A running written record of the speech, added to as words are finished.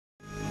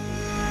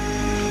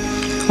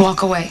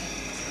Walk away.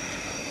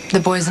 The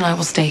boys and I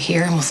will stay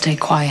here and we'll stay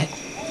quiet.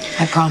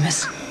 I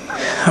promise.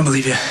 I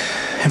believe you.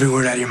 Every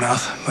word out of your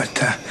mouth, but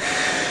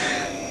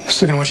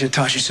still gonna want you to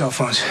toss your cell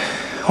phones.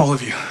 All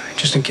of you,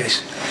 just in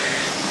case.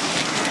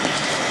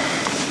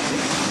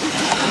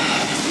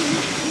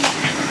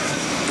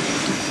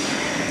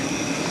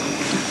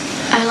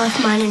 I left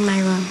mine in my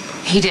room.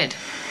 He did.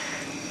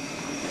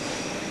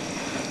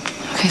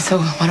 Okay, so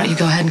why don't you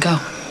go ahead and go?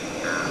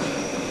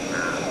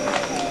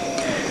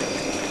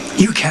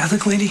 You a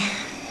Catholic, lady?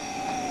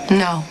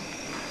 No,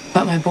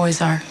 but my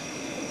boys are.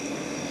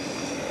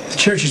 The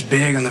church is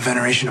big on the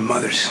veneration of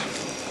mothers.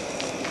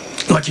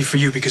 Lucky for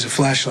you, because a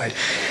flashlight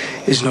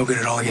is no good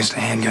at all against a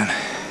handgun.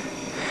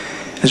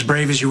 As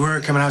brave as you were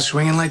coming out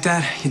swinging like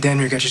that, you damn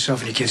near got yourself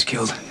and your kids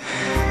killed.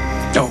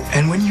 Oh,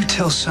 and when you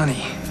tell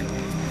Sonny,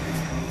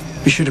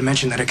 be sure to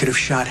mention that I could have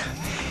shot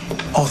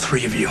all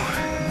three of you,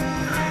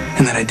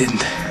 and that I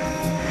didn't.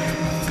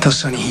 Tell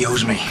Sonny he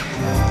owes me,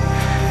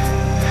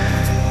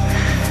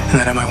 and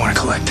that I might want to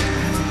collect.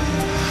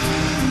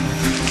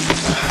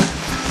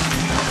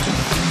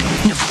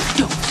 No,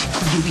 don't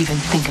you even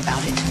think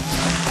about it.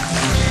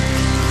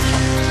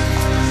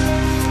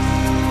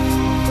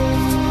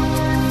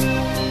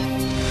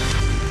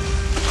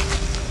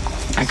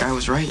 That guy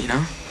was right, you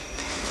know?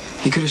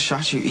 He could have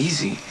shot you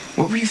easy.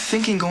 What were you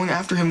thinking going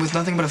after him with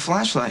nothing but a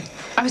flashlight?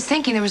 I was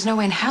thinking there was no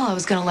way in hell I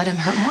was going to let him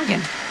hurt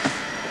Morgan.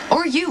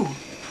 Or you.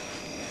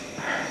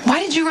 Why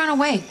did you run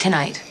away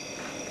tonight?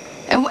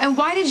 And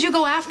why did you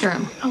go after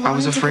him? I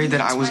was afraid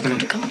that I was going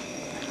to...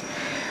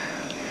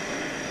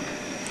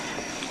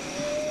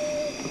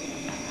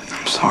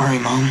 I'm sorry,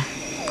 Mom.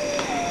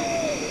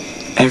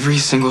 Every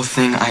single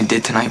thing I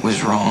did tonight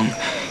was wrong.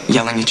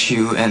 Yelling at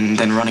you and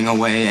then running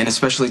away, and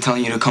especially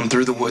telling you to come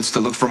through the woods to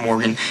look for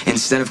Morgan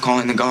instead of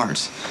calling the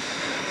guards.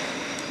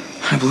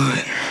 I blew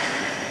it.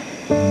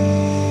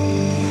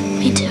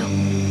 Me too.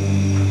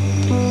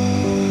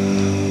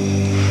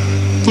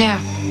 Yeah,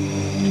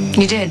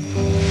 you did.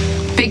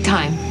 Big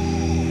time.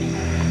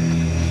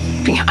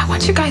 But I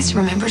want you guys to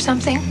remember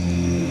something.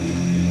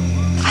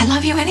 I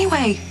love you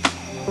anyway.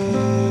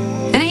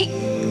 And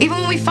even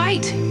when we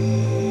fight,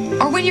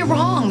 or when you're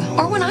wrong,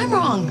 or when I'm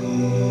wrong,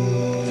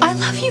 I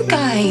love you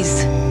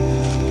guys.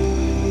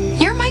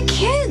 You're my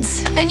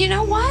kids. And you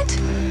know what?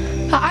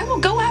 I will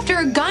go after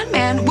a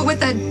gunman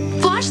with a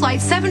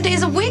flashlight 7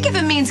 days a week if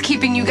it means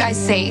keeping you guys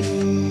safe.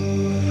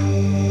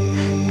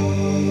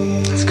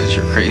 That's because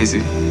you're crazy.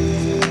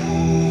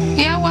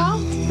 Yeah, well,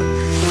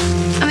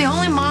 I'm the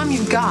only mom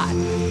you've got.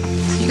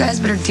 So you guys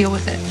better deal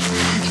with it,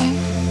 okay?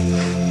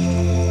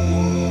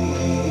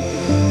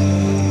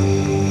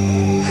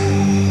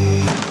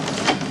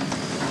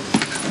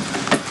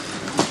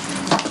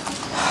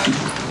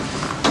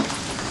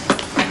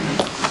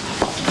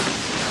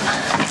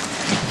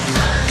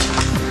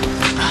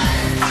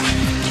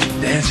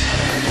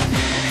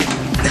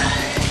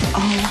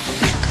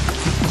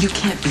 You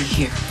can't be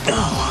here.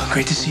 Oh,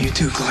 great to see you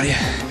too, Claudia.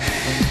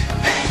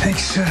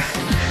 Thanks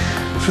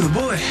for the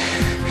bullet.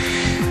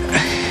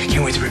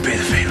 Can't wait to repay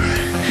the favor.